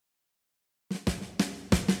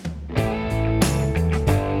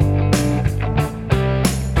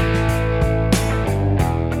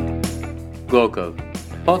Glocal,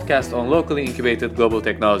 a podcast on locally incubated global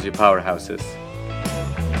technology powerhouses.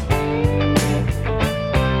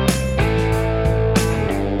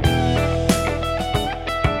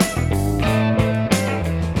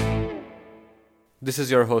 This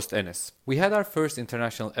is your host Enes. We had our first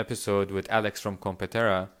international episode with Alex from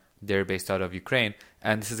Competera. They're based out of Ukraine,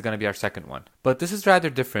 and this is going to be our second one. But this is rather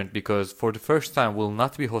different because for the first time we'll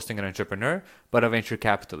not be hosting an entrepreneur, but a venture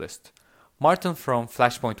capitalist. Marton from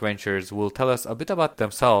Flashpoint Ventures will tell us a bit about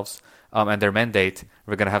themselves and their mandate.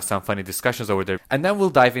 We're going to have some funny discussions over there. And then we'll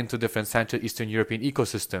dive into different Central Eastern European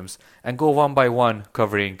ecosystems and go one by one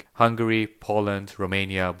covering Hungary, Poland,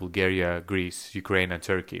 Romania, Bulgaria, Greece, Ukraine, and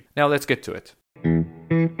Turkey. Now let's get to it.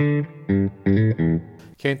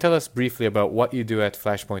 Can you tell us briefly about what you do at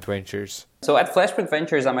Flashpoint Ventures? So at Flashpoint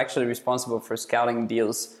Ventures, I'm actually responsible for scouting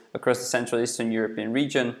deals across the Central Eastern European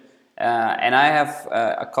region. And I have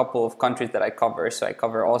a couple of countries that I cover. So I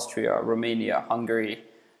cover Austria, Romania, Hungary,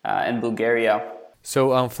 and Bulgaria. So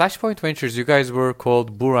Flashpoint Ventures, you guys were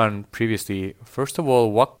called Buran previously. First of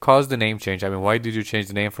all, what caused the name change? I mean, why did you change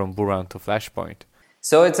the name from Buran to Flashpoint?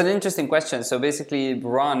 So it's an interesting question. So basically,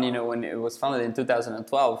 Buran, when it was founded in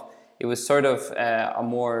 2012, it was sort of a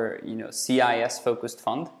more, CIS-focused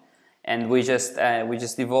fund. And we just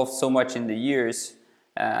evolved so much in the years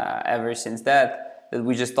ever since that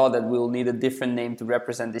we just thought that we'll need a different name to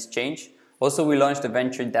represent this change. Also, we launched a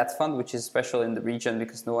venture debt fund, which is special in the region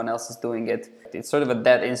because no one else is doing it. It's sort of a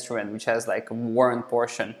debt instrument, which has like a warrant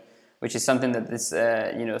portion, which is something that is,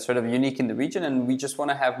 sort of unique in the region. And we just want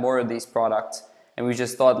to have more of these products. And we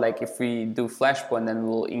just thought like if we do Flashpoint, then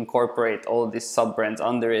we'll incorporate all of these sub-brands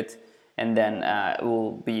under it. And then it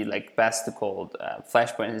will be like best to call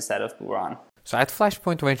Flashpoint instead of Buran. So at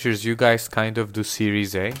Flashpoint Ventures, you guys kind of do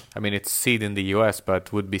Series A. I mean, it's seed in the US,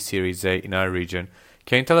 but would be Series A in our region.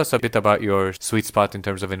 Can you tell us a bit about your sweet spot in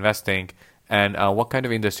terms of investing and what kind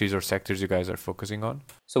of industries or sectors you guys are focusing on?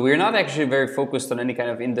 So we're not actually very focused on any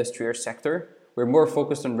kind of industry or sector. We're more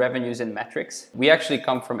focused on revenues and metrics. We actually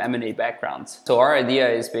come from M&A backgrounds. So our idea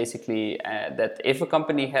is basically that if a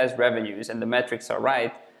company has revenues and the metrics are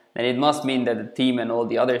right, then it must mean that the team and all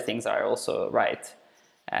the other things are also right.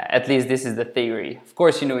 At least this is the theory. Of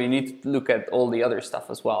course, you need to look at all the other stuff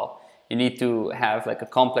as well. You need to have like a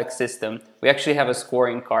complex system. We actually have a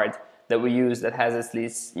scoring card that we use that has at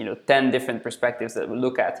least 10 different perspectives that we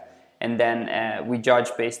look at, and then we judge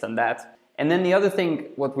based on that. And then the other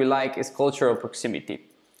thing, what we like is cultural proximity.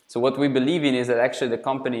 So what we believe in is that actually the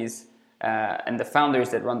companies and the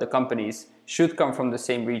founders that run the companies should come from the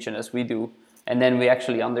same region as we do, and then we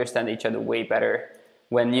actually understand each other way better.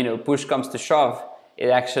 When push comes to shove, it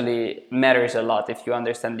actually matters a lot if you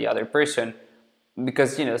understand the other person,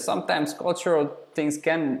 because sometimes cultural things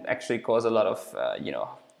can actually cause a lot of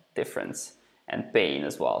difference and pain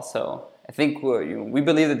as well. So I think we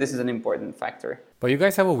believe that this is an important factor. But you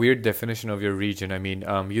guys have a weird definition of your region. I mean,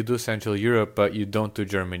 you do Central Europe, but you don't do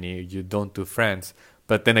Germany, you don't do France,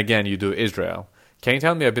 but then again, you do Israel. Can you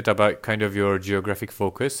tell me a bit about kind of your geographic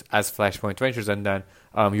focus as Flashpoint Ventures and then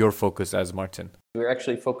your focus as Marton? We're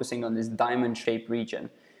actually focusing on this diamond-shaped region.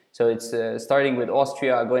 So it's starting with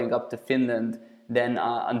Austria, going up to Finland, then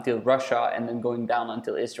until Russia, and then going down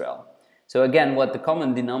until Israel. So again, what the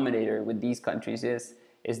common denominator with these countries is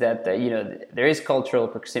that there is cultural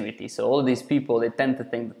proximity. So all of these people, they tend to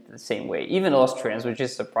think the same way. Even Austrians, which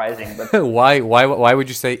is surprising. But Why would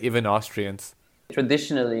you say even Austrians?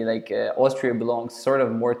 Traditionally, Austria belongs sort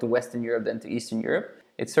of more to Western Europe than to Eastern Europe.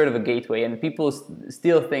 It's sort of a gateway, and people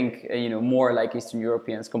still think more like Eastern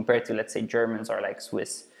Europeans compared to, let's say, Germans or like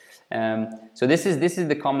Swiss. So this is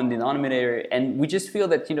the common denominator, and we just feel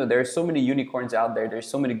that there are so many unicorns out there. There's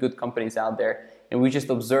so many good companies out there, and we just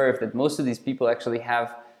observe that most of these people actually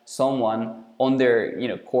have someone on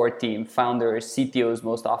their core team, founders, CTOs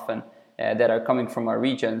most often that are coming from our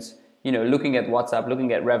regions. Looking at WhatsApp,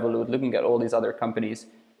 looking at Revolut, looking at all these other companies,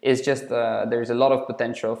 is just there's a lot of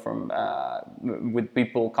potential with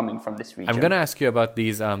people coming from this region. I'm going to ask you about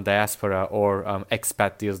these diaspora or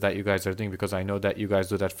expat deals that you guys are doing, because I know that you guys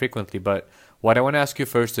do that frequently. But what I want to ask you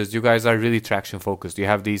first is you guys are really traction focused. You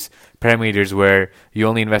have these parameters where you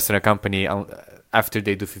only invest in a company after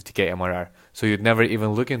they do 50K MRR. So you'd never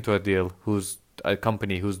even look into a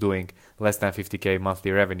company who's doing less than 50K monthly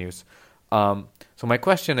revenues. So my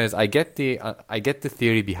question is, I get the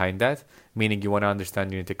theory behind that, meaning you want to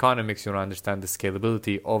understand unit economics, you want to understand the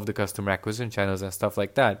scalability of the customer acquisition channels and stuff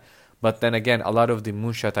like that. But then again, a lot of the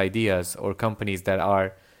moonshot ideas or companies that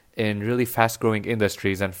are in really fast-growing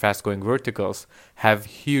industries and fast-growing verticals have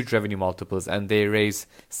huge revenue multiples, and they raise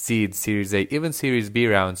seed, Series A, even Series B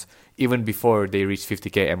rounds even before they reach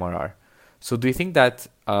 50K MRR. So do you think that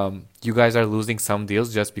you guys are losing some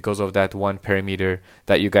deals just because of that one parameter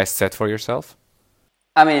that you guys set for yourself?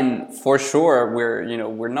 I mean, for sure,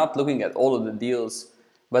 we're not looking at all of the deals,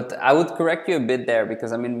 but I would correct you a bit there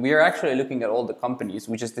because I mean we are actually looking at all the companies.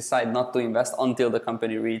 We just decide not to invest until the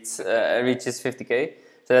company reaches 50K.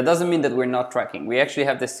 So that doesn't mean that we're not tracking. We actually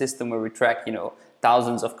have this system where we track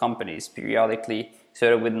thousands of companies periodically,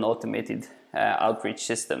 sort of with an automated outreach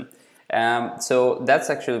system. So that's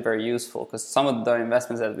actually very useful because some of the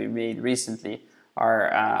investments that we made recently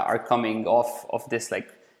are coming off of this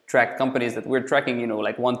like track companies that we're tracking,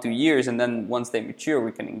 like 1-2 years, and then once they mature,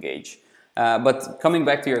 we can engage. But coming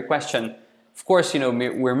back to your question, of course,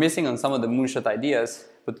 we're missing on some of the moonshot ideas.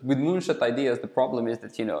 But with moonshot ideas, the problem is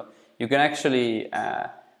that you can actually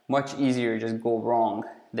much easier just go wrong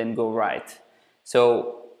than go right.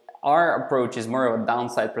 So our approach is more of a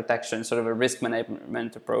downside protection, sort of a risk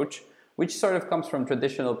management approach, which sort of comes from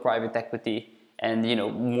traditional private equity and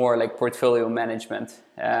more like portfolio management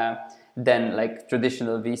than like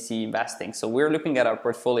traditional VC investing. So we're looking at our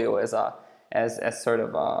portfolio as an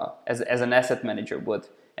asset manager would,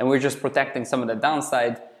 and we're just protecting some of the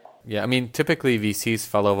downside. Yeah, I mean, typically VCs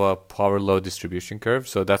follow a power law distribution curve,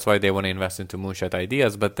 so that's why they want to invest into moonshot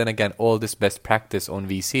ideas. But then again, all this best practice on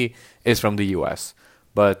VC is from the US.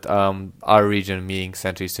 But our region, meaning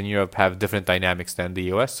Central Eastern Europe, have different dynamics than the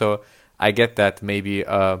US. So I get that maybe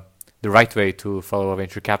the right way to follow a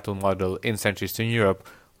venture capital model in Central Eastern Europe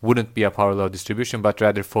wouldn't be a power law distribution, but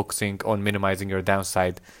rather focusing on minimizing your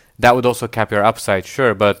downside. That would also cap your upside,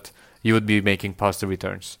 sure, but you would be making positive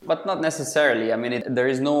returns. But not necessarily. I mean, there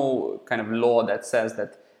is no kind of law that says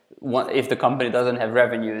that if the company doesn't have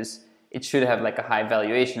revenues, it should have like a high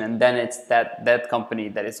valuation, and then it's that company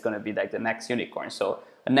that is going to be like the next unicorn. So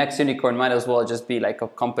a next unicorn might as well just be like a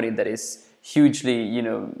company that is hugely,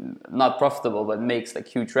 not profitable, but makes like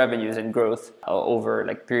huge revenues and growth over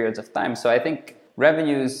like periods of time. So I think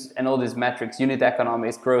revenues and all these metrics, unit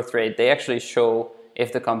economics, growth rate, they actually show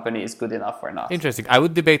if the company is good enough or not. Interesting. I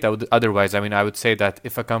would debate otherwise. I mean, I would say that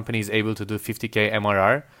if a company is able to do 50K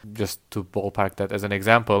MRR, just to ballpark that as an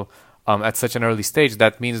example, at such an early stage,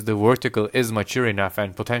 that means the vertical is mature enough,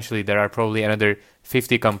 and potentially there are probably another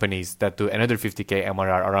 50 companies that do another 50K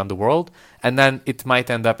MRR around the world, and then it might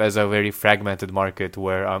end up as a very fragmented market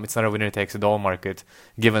where it's not a winner-takes-it-all market,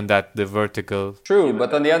 given that the vertical... True,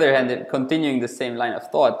 but on the other hand, continuing the same line of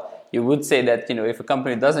thought, you would say that, if a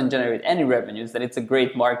company doesn't generate any revenues, then it's a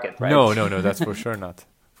great market, right? No, that's for sure not.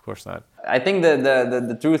 Of course not. I think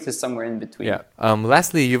the truth is somewhere in between. Yeah.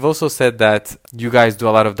 Lastly, you've also said that you guys do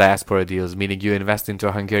a lot of diaspora deals, meaning you invest into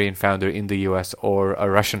a Hungarian founder in the US or a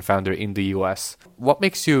Russian founder in the US. What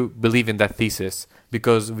makes you believe in that thesis?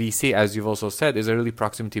 Because VC, as you've also said, is a really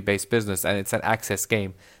proximity-based business and it's an access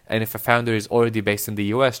game. And if a founder is already based in the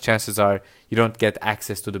US, chances are you don't get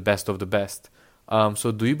access to the best of the best.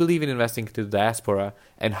 So do you believe in investing into the diaspora,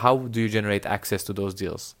 and how do you generate access to those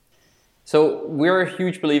deals? So we're a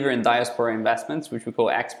huge believer in diaspora investments, which we call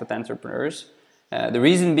expat entrepreneurs. The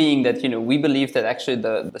reason being that we believe that actually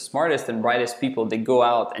the smartest and brightest people, they go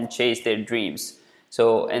out and chase their dreams.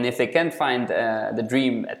 So, and if they can't find the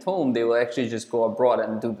dream at home, they will actually just go abroad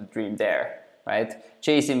and do the dream there, right?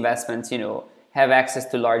 Chase investments, have access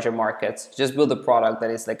to larger markets, just build a product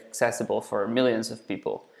that is like accessible for millions of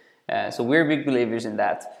people. So we're big believers in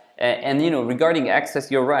that. And regarding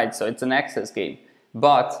access, you're right. So it's an access game,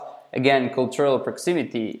 but again, cultural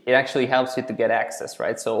proximity, it actually helps you to get access,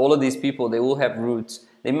 right? So all of these people, they will have roots.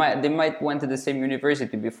 They might went to the same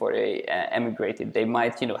university before they emigrated. They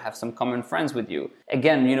might, have some common friends with you.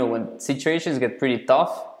 Again, when situations get pretty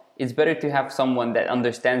tough, it's better to have someone that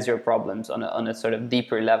understands your problems on a sort of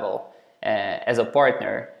deeper level as a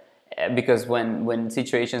partner. Because when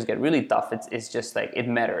situations get really tough, it's just like it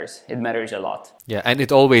matters a lot. Yeah, and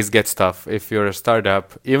it always gets tough. If you're a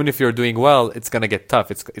startup, even if you're doing well, it's gonna get tough.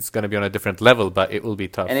 It's gonna be on a different level, but it will be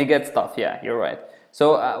tough. And it gets tough. Yeah, you're right.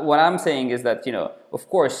 So what I'm saying is that of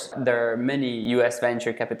course there are many US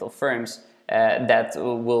venture capital firms that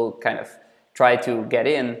will kind of try to get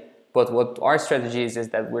in, but what our strategy is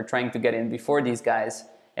that we're trying to get in before these guys,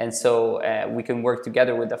 and so we can work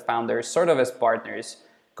together with the founders, sort of as partners,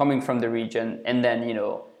 coming from the region, and then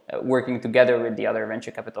working together with the other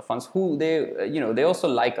venture capital funds who they also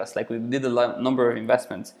like us. Like we did a number of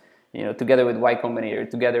investments, together with Y Combinator,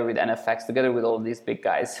 together with NFX, together with all these big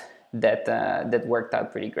guys that worked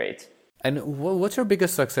out pretty great. And what's your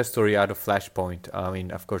biggest success story out of Flashpoint? I mean,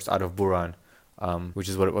 of course, out of Buran, which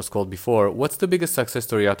is what it was called before. What's the biggest success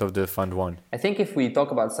story out of the Fund 1? I think if we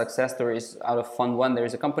talk about success stories out of Fund 1,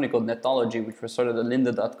 there's a company called Netology, which was sort of the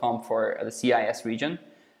lynda.com for the CIS region.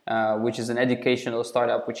 which is an educational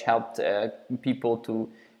startup which helped people to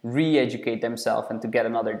re-educate themselves and to get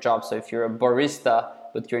another job. So if you're a barista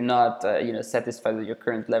but you're not satisfied with your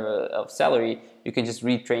current level of salary, you can just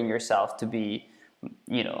retrain yourself to be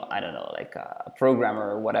I don't know, like a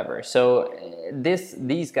programmer or whatever. So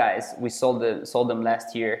these guys, we sold them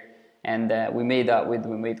last year, and we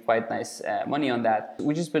made quite nice money on that.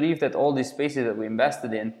 We just believe that all these spaces that we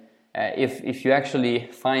invested in, if you actually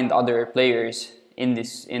find other players in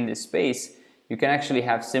this space, you can actually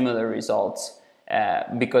have similar results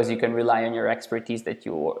because you can rely on your expertise that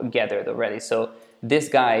you gathered already. So this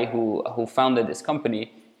guy who founded this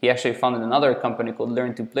company, he actually founded another company called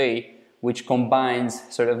Learn to Play, which combines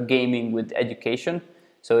sort of gaming with education.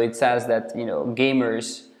 So it says that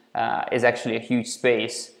gamers is actually a huge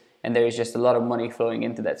space, and there is just a lot of money flowing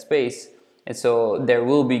into that space. And so there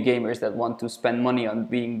will be gamers that want to spend money on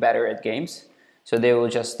being better at games. So they will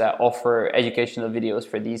just offer educational videos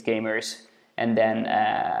for these gamers, and then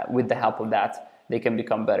with the help of that, they can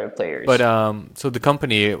become better players. But so the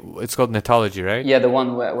company, it's called Netology, right? Yeah, the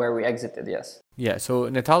one where we exited, yes. Yeah, so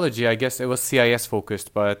Netology, I guess it was CIS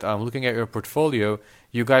focused, but looking at your portfolio,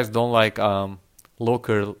 you guys don't like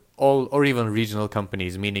local or even regional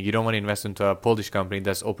companies, meaning you don't want to invest into a Polish company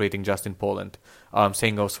that's operating just in Poland.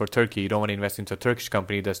 Same goes for Turkey. You don't want to invest into a Turkish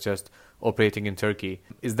company that's just operating in Turkey.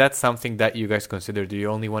 Is that something that you guys consider? Do you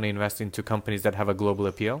only want to invest into companies that have a global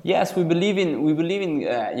appeal? Yes, we believe in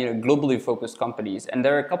globally focused companies, and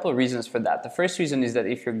there are a couple of reasons for that. The first reason is that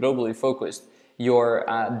if you're globally focused, your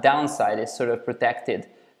downside is sort of protected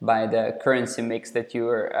by the currency mix that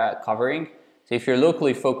you're covering. So if you're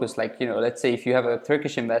locally focused, like, let's say if you have a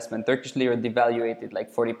Turkish investment, Turkish lira devaluated like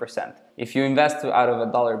 40%. If you invest out of a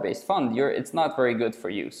dollar-based fund, it's not very good for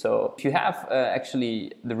you. So if you have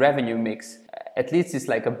actually the revenue mix, at least it's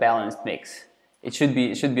like a balanced mix. It should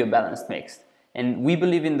be a balanced mix. And we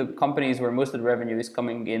believe in the companies where most of the revenue is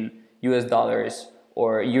coming in US dollars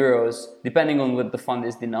or euros, depending on what the fund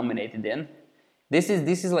is denominated in. This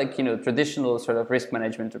is like traditional sort of risk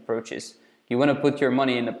management approaches. You want to put your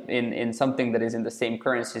money in something that is in the same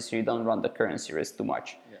currency, so you don't run the currency risk too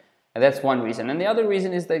much. Yeah. And that's one reason. And the other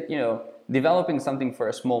reason is that developing something for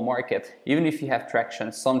a small market, even if you have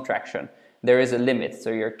some traction, there is a limit, so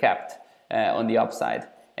you're capped on the upside.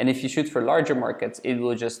 And if you shoot for larger markets, it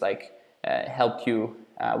will just help you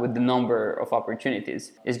with the number of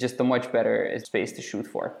opportunities. It's just a much better space to shoot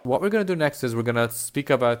for. What we're going to do next is we're going to speak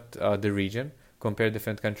about the region, compare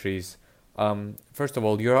different countries. First of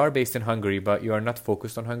all, you are based in Hungary, but you are not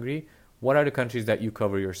focused on Hungary. What are the countries that you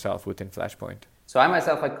cover yourself within Flashpoint? So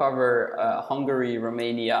I cover Hungary,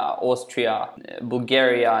 Romania, Austria,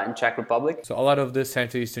 Bulgaria, and Czech Republic. So a lot of the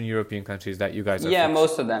Central Eastern European countries that you guys are Yeah, focused.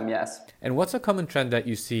 most of them, yes. And what's a common trend that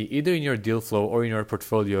you see either in your deal flow or in your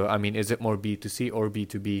portfolio? I mean, is it more B2C or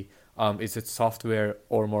B2B? Is it software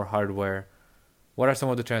or more hardware? What are some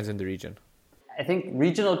of the trends in the region? I think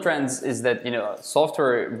regional trends is that,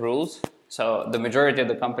 software rules. So the majority of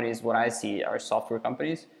the companies, what I see, are software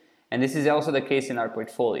companies. And this is also the case in our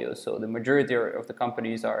portfolio. So the majority of the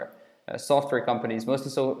companies are software companies, mostly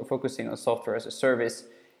focusing on software as a service.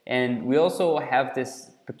 And we also have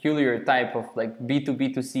this peculiar type of like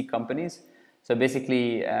B2B2C companies. So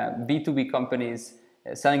basically B2B companies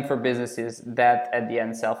selling for businesses that at the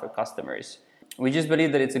end sell for customers. We just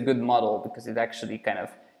believe that it's a good model because it actually kind of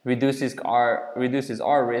reduces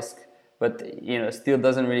our risk, but still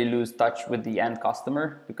doesn't really lose touch with the end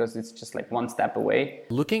customer because it's just like one step away.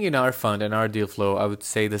 Looking in our fund and our deal flow, I would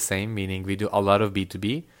say the same, meaning we do a lot of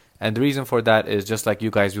B2B. And the reason for that is just like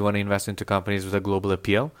you guys, we want to invest into companies with a global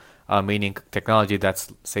appeal, meaning technology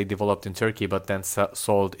that's, say, developed in Turkey, but then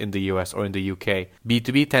sold in the US or in the UK.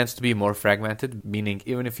 B2B tends to be more fragmented, meaning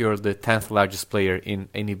even if you're the 10th largest player in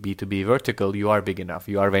any B2B vertical, you are big enough,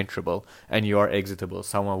 you are venturable, and you are exitable.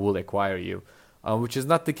 Someone will acquire you. Which is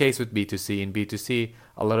not the case with B2C. In B2C,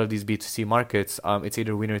 a lot of these B2C markets, it's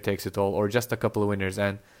either winner takes it all or just a couple of winners.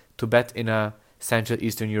 And to bet in a Central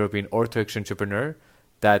Eastern European or Turkish entrepreneur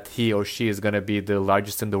that he or she is going to be the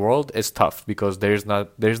largest in the world is tough because there's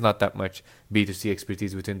not that much B2C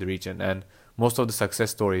expertise within the region. And most of the success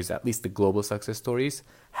stories, at least the global success stories,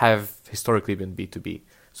 have historically been B2B.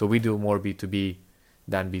 So we do more B2B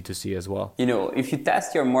than B2C as well. If you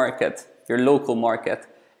test your market, your local market,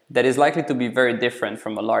 that is likely to be very different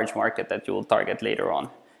from a large market that you will target later on.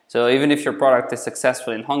 So even if your product is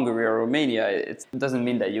successful in Hungary or Romania, it doesn't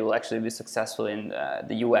mean that you will actually be successful in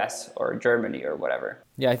the US or Germany or whatever.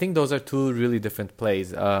 Yeah, I think those are two really different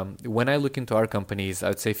plays. When I look into our companies,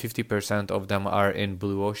 I'd say 50% of them are in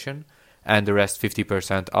blue ocean and the rest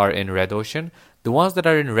 50% are in red ocean. The ones that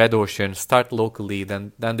are in red ocean start locally,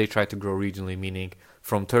 then they try to grow regionally, meaning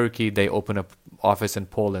from Turkey they open up office in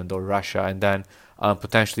Poland or Russia, and then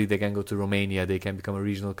potentially they can go to Romania, they can become a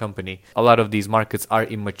regional company. A lot of these markets are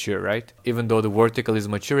immature, right? Even though the vertical is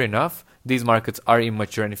mature enough, these markets are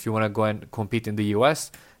immature, and if you want to go and compete in the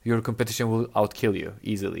US, your competition will outkill you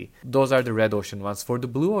easily. Those are the red ocean ones. For the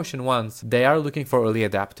blue ocean ones, they are looking for early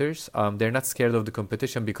adapters. They're not scared of the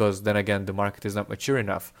competition because then again, the market is not mature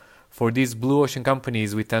enough. For these blue ocean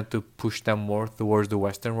companies, we tend to push them more towards the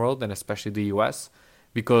Western world and especially the US,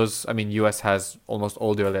 because I mean, US has almost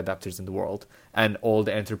all the early adapters in the world and all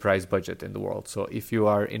the enterprise budget in the world. So if you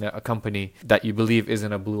are in a company that you believe is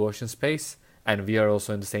in a blue ocean space, and we are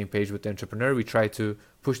also on the same page with the entrepreneur, we try to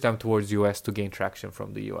push them towards US to gain traction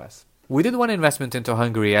from the US. We did one investment into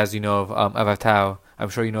Hungary, as you know, of Avatau. I'm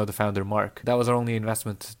sure you know the founder, Mark. That was our only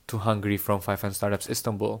investment to Hungary from 500 Startups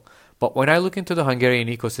Istanbul. But when I look into the Hungarian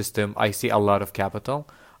ecosystem, I see a lot of capital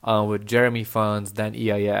with Jeremy Funds, then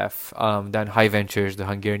EIF, then High Ventures, the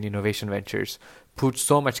Hungarian Innovation Ventures, put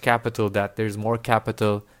so much capital that there's more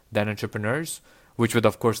capital than entrepreneurs, which would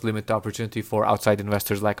of course limit the opportunity for outside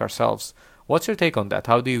investors like ourselves. What's your take on that?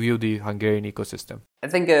 How do you view the Hungarian ecosystem? I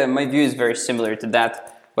think my view is very similar to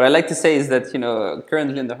that. What I like to say is that,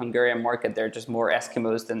 currently in the Hungarian market, there are just more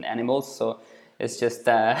Eskimos than animals. So it's just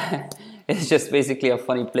it's just basically a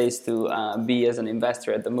funny place to be as an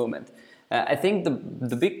investor at the moment. I think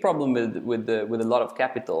the big problem with a lot of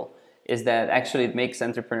capital is that actually it makes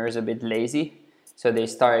entrepreneurs a bit lazy. So they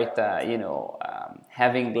start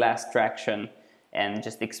having less traction and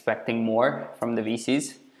just expecting more from the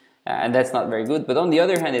VCs. And that's not very good. But on the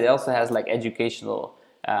other hand, it also has like an educational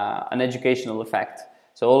effect.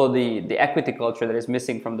 So all of the equity culture that is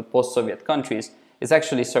missing from the post-Soviet countries is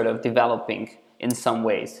actually sort of developing in some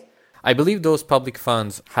ways. I believe those public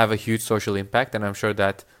funds have a huge social impact, and I'm sure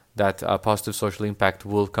that positive social impact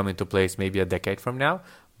will come into place maybe a decade from now.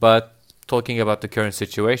 But talking about the current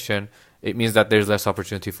situation, it means that there's less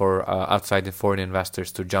opportunity for outside and foreign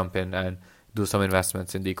investors to jump in and do some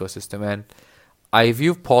investments in the ecosystem. And I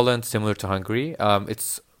view Poland similar to Hungary.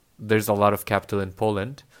 There's a lot of capital in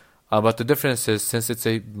Poland, but the difference is since it's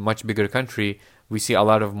a much bigger country, we see a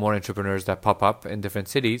lot of more entrepreneurs that pop up in different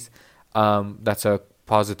cities. That's a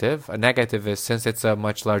positive. A negative is since it's a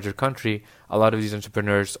much larger country, a lot of these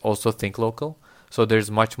entrepreneurs also think local. So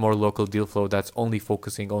there's much more local deal flow that's only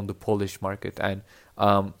focusing on the Polish market. And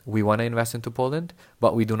we want to invest into Poland,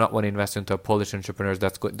 but we do not want to invest into Polish entrepreneurs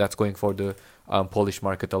that's going for the Polish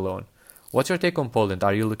market alone. What's your take on Poland?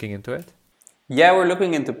 Are you looking into it? Yeah, we're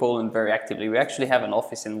looking into Poland very actively. We actually have an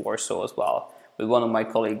office in Warsaw as well, with one of my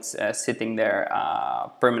colleagues sitting there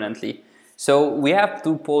permanently. So we have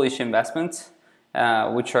 2 Polish investments,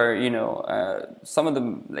 which are, some of the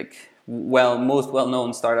most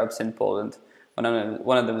well-known startups in Poland.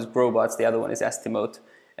 One of them is Grobots, the other one is Estimote.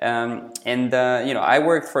 I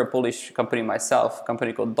worked for a Polish company myself, a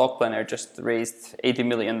company called Dog Planner, just raised $80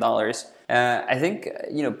 million. I think,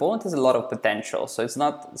 Poland has a lot of potential. So it's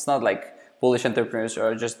not like Polish entrepreneurs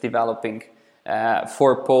are just developing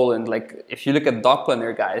for Poland. Like if you look at Dog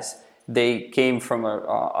Planner guys, they came from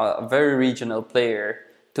a very regional player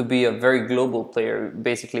to be a very global player,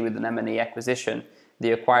 basically with an M&A acquisition.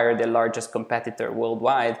 They acquired their largest competitor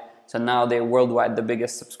worldwide. So now they're worldwide the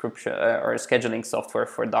biggest subscription or scheduling software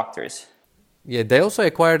for doctors. Yeah, they also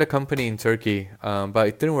acquired a company in Turkey, but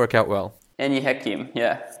it didn't work out well. Eni Hekim,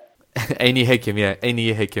 yeah. Eni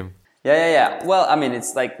Hekim. Yeah. Well, I mean,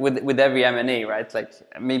 it's like with every M&A, right? Like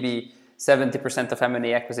maybe 70% of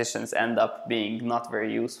M&A acquisitions end up being not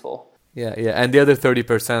very useful. Yeah. And the other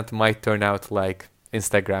 30% might turn out like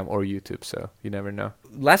Instagram or YouTube, so you never know.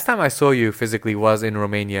 Last time I saw you physically was in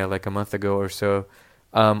Romania like a month ago or so.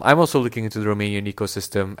 I'm also looking into the Romanian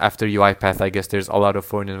ecosystem. After UiPath, I guess there's a lot of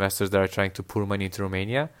foreign investors that are trying to pour money into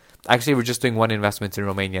Romania. Actually, we're just doing one investment in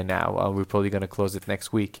Romania now. We're probably going to close it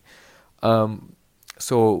next week.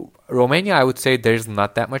 So Romania, I would say there's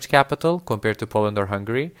not that much capital compared to Poland or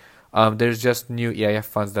Hungary. There's just new EIF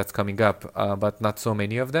funds that's coming up, but not so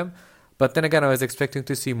many of them. But then again, I was expecting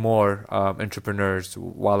to see more entrepreneurs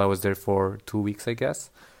while I was there for 2 weeks, I guess.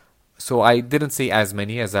 So I didn't see as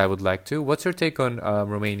many as I would like to. What's your take on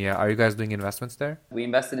Romania? Are you guys doing investments there? We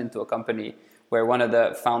invested into a company where one of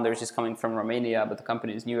the founders is coming from Romania, but the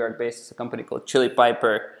company is New York based. It's a company called Chili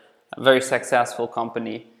Piper, a very successful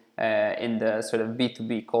company in the sort of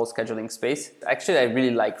B2B call scheduling space. Actually, I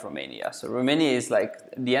really like Romania. So Romania is like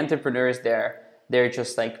the entrepreneurs there, they're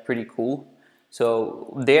just like pretty cool.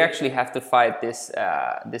 So they actually have to fight this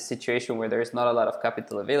situation where there is not a lot of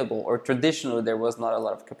capital available, or traditionally there was not a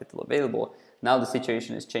lot of capital available. Now the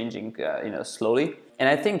situation is changing, slowly. And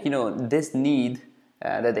I think, this need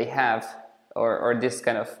that they have, or this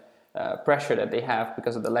kind of pressure that they have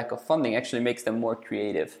because of the lack of funding actually makes them more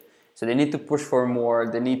creative. So they need to push for more,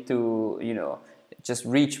 they need to, just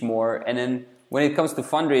reach more. And then when it comes to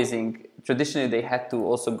fundraising, traditionally they had to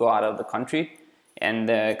also go out of the country and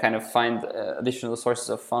kind of find additional sources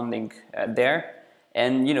of funding there.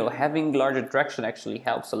 And, having larger traction actually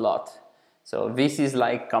helps a lot. So VCs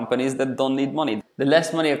like companies that don't need money. The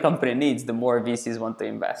less money a company needs, the more VCs want to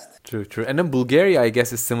invest. True, true. And then Bulgaria, I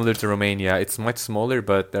guess, is similar to Romania. It's much smaller,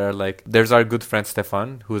 but there's our good friend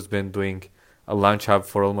Stefan, who's been doing a launch hub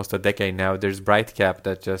for almost a decade now. There's Brightcap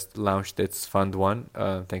that just launched its Fund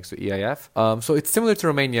 1, thanks to EIF. So it's similar to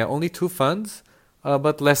Romania, only 2 funds,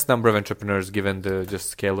 but less number of entrepreneurs given the just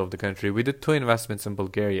scale of the country. We did 2 investments in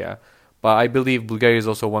Bulgaria. But I believe Bulgaria is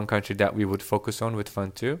also one country that we would focus on with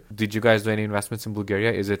Fund 2. Did you guys do any investments in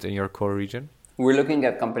Bulgaria? Is it in your core region? We're looking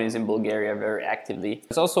at companies in Bulgaria very actively.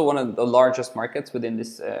 It's also one of the largest markets within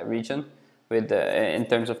this region with in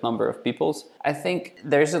terms of number of peoples. I think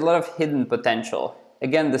there's a lot of hidden potential.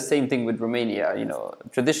 Again, the same thing with Romania.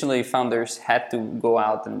 Traditionally founders had to go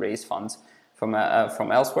out and raise funds from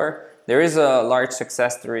elsewhere. There is a large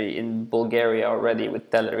success story in Bulgaria already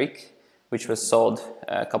with Telerik, which was sold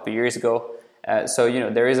a couple of years ago. So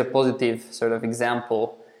there is a positive sort of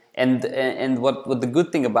example. And what the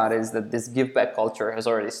good thing about it is that this give back culture has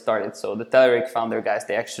already started. So the Telerik founder guys,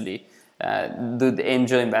 they actually do the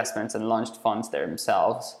angel investments and launched funds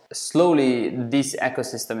themselves. Slowly, this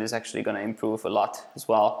ecosystem is actually going to improve a lot as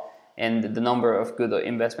well. And the number of good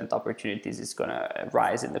investment opportunities is going to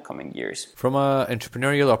rise in the coming years. From an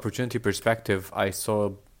entrepreneurial opportunity perspective, I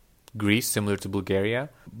saw Greece similar to Bulgaria,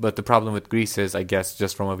 but the problem with Greece is, I guess,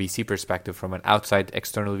 just from a VC perspective, from an outside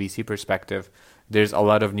external VC perspective, there's a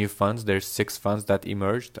lot of new funds. There's 6 funds that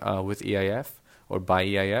emerged with EIF or by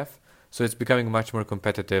EIF, so it's becoming much more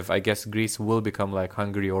competitive. I guess Greece will become like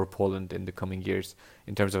Hungary or Poland in the coming years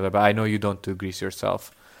in terms of that, but I know you don't do Greece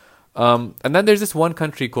yourself. And then there's this one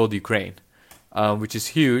country called Ukraine, which is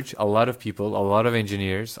huge. A lot of people, a lot of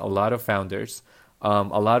engineers, a lot of founders,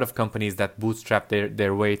 a lot of companies that bootstrap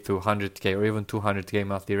their way to 100K or even 200K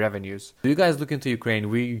monthly revenues. Do you guys look into Ukraine?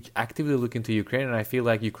 We actively look into Ukraine, and I feel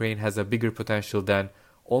like Ukraine has a bigger potential than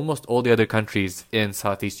almost all the other countries in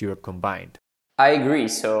Southeast Europe combined. I agree.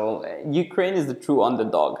 So Ukraine is the true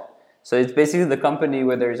underdog. So it's basically the company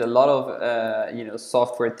where there's a lot of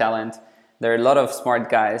software talent. There are a lot of smart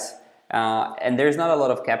guys, and there's not a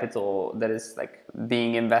lot of capital that is like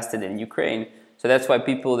being invested in Ukraine. So that's why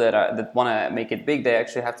people that want to make it big, they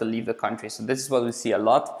actually have to leave the country. So this is what we see a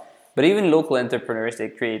lot. But even local entrepreneurs, they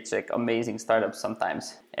create like amazing startups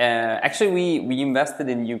sometimes. Actually, we invested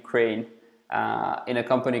in Ukraine in a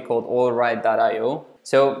company called allright.io.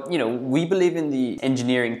 So we believe in the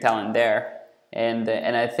engineering talent there, and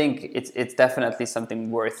I think it's definitely something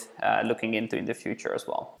worth looking into in the future as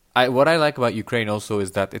well. What I like about Ukraine also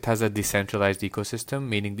is that it has a decentralized ecosystem,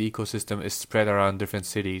 meaning the ecosystem is spread around different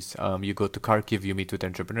cities. You go to Kharkiv, you meet with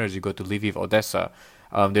entrepreneurs. You go to Lviv, Odessa.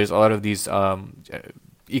 There's a lot of these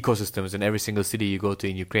ecosystems in every single city you go to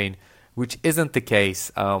in Ukraine, which isn't the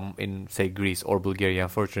case in, say, Greece or Bulgaria,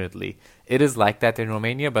 unfortunately. It is like that in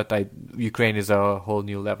Romania, but Ukraine is a whole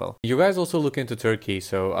new level. You guys also look into Turkey.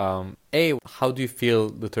 So, A, how do you feel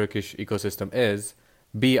the Turkish ecosystem is?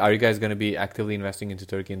 B, are you guys going to be actively investing into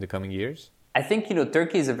Turkey in the coming years? I think,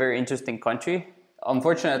 Turkey is a very interesting country.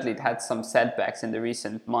 Unfortunately, it had some setbacks in the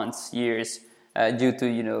recent months, years, due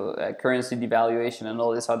to, currency devaluation and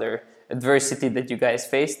all this other adversity that you guys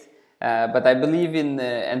faced. But I believe in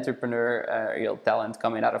entrepreneurial talent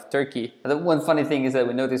coming out of Turkey. The one funny thing is that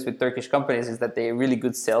we notice with Turkish companies is that they're really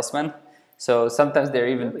good salesmen. So sometimes they're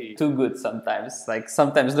even too good sometimes. Like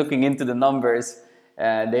sometimes looking into the numbers,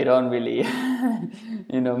 they don't really,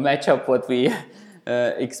 match up what we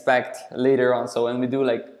expect later on. So when we do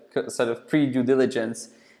like sort of pre-due diligence,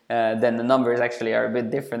 then the numbers actually are a bit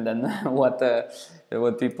different than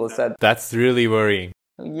what people said. That's really worrying.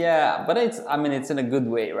 Yeah, but it's in a good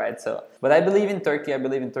way, right? So, but I believe in Turkey. I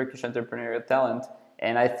believe in Turkish entrepreneurial talent.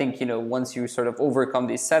 And I think, once you sort of overcome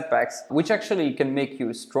these setbacks, which actually can make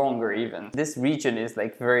you stronger even. This region is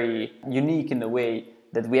like very unique in the way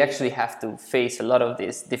that we actually have to face a lot of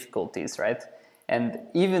these difficulties, right? And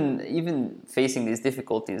even facing these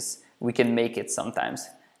difficulties, we can make it sometimes.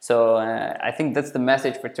 So I think that's the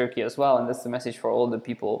message for Turkey as well. And that's the message for all the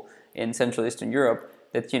people in Central Eastern Europe,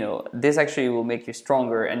 that, this actually will make you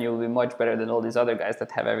stronger and you'll be much better than all these other guys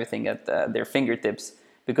that have everything at their fingertips,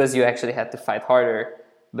 because you actually had to fight harder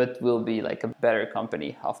but will be like a better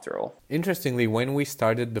company after all. Interestingly, when we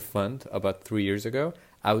started the fund about 3 years ago,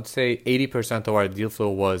 I would say 80% of our deal flow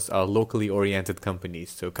was locally oriented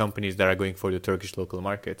companies, so companies that are going for the Turkish local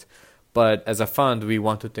market. But as a fund, we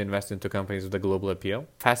wanted to invest into companies with a global appeal.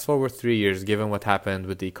 Fast forward 3 years, given what happened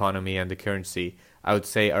with the economy and the currency, I would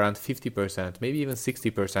say around 50%, maybe even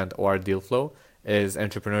 60% of our deal flow is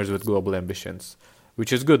entrepreneurs with global ambitions,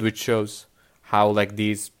 which is good, which shows how like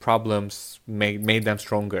these problems made them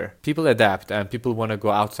stronger. People adapt and people want to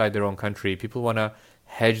go outside their own country. People want to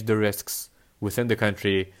hedge the risks within the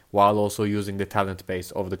country while also using the talent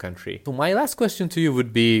base of the country. So my last question to you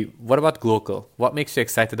would be, what about Glocal? What makes you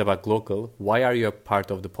excited about Glocal? Why are you a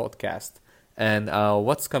part of the podcast? And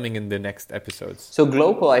what's coming in the next episodes? So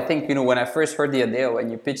Glocal, I think, when I first heard the idea, when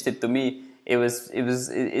you pitched it to me,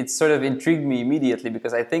 it sort of intrigued me immediately,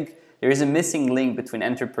 because I think there is a missing link between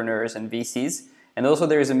entrepreneurs and VCs. And also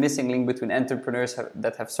there is a missing link between entrepreneurs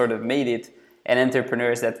that have sort of made it and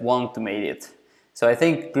entrepreneurs that want to make it. So I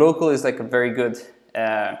think Glocal is like a very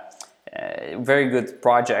good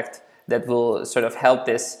project that will sort of help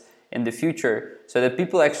this in the future, so that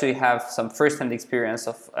people actually have some first-hand experience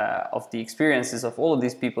of the experiences of all of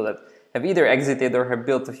these people that have either exited or have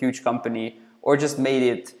built a huge company or just made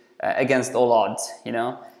it against all odds,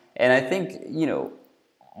 And I think,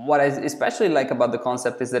 what I especially like about the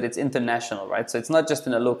concept is that it's international, right? So it's not just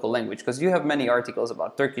in a local language, because you have many articles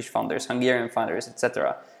about Turkish founders, Hungarian founders,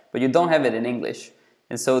 etc., but you don't have it in English.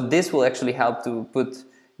 And so this will actually help to put,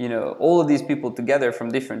 all of these people together from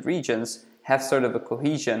different regions, have sort of a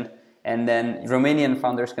cohesion, and then Romanian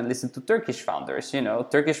founders can listen to Turkish founders,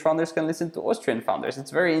 Turkish founders can listen to Austrian founders. It's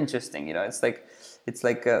very interesting, it's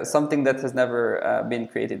like something that has never been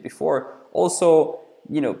created before. Also,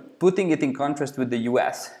 putting it in contrast with the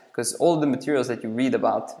US, because all the materials that you read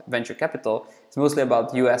about venture capital is mostly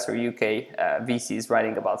about US or UK VCs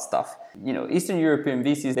writing about stuff. Eastern European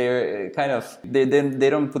VCs, they're kind of, they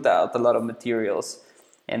don't put out a lot of materials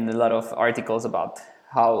and a lot of articles about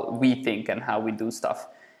how we think and how we do stuff.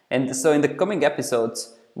 And so in the coming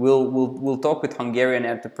episodes, we'll talk with Hungarian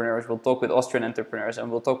entrepreneurs, we'll talk with Austrian entrepreneurs,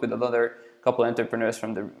 and we'll talk with another couple entrepreneurs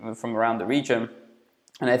from around the region.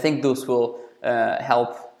 And I think those will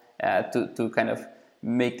help to kind of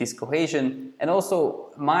make this cohesion. And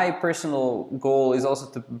also, my personal goal is also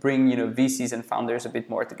to bring VCs and founders a bit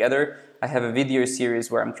more together. I have a video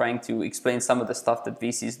series where I'm trying to explain some of the stuff that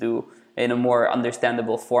VCs do in a more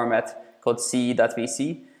understandable format called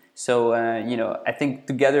CEE.VC. So I think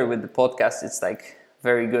together with the podcast, it's like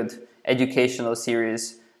very good educational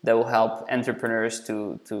series that will help entrepreneurs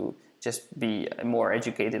to just be more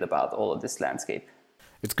educated about all of this landscape.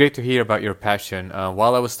 It's great to hear about your passion.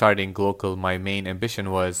 While I was starting Glocal, my main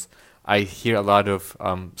ambition was, I hear a lot of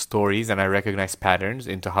stories and I recognize patterns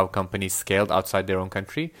into how companies scaled outside their own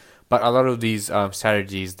country. But a lot of these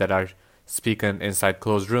strategies that are spoken inside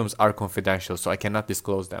closed rooms are confidential, so I cannot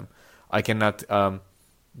disclose them. I cannot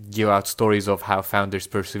give out stories of how founders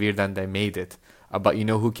persevered and they made it. But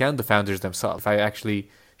who can? The founders themselves. If I actually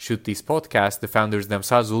shoot these podcasts, the founders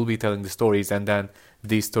themselves will be telling the stories, and then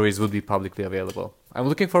these stories will be publicly available. I'm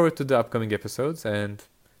looking forward to the upcoming episodes, and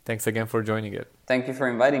thanks again for joining it. Thank you for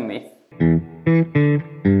inviting me.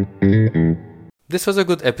 This was a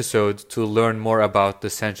good episode to learn more about the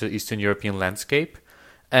Central Eastern European landscape.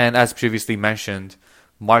 And as previously mentioned,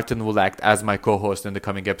 Marton will act as my co-host in the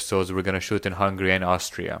coming episodes we're going to shoot in Hungary and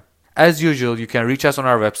Austria. As usual, you can reach us on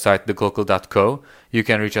our website, theglocal.co. You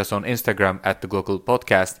can reach us on Instagram at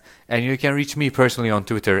 @theglocal_podcast, and you can reach me personally on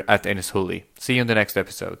Twitter at @EnisHuli. See you in the next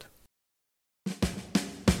episode.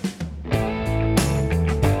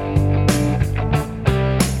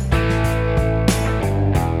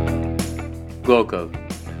 Glocal,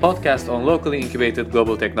 podcast on locally incubated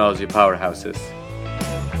global technology powerhouses.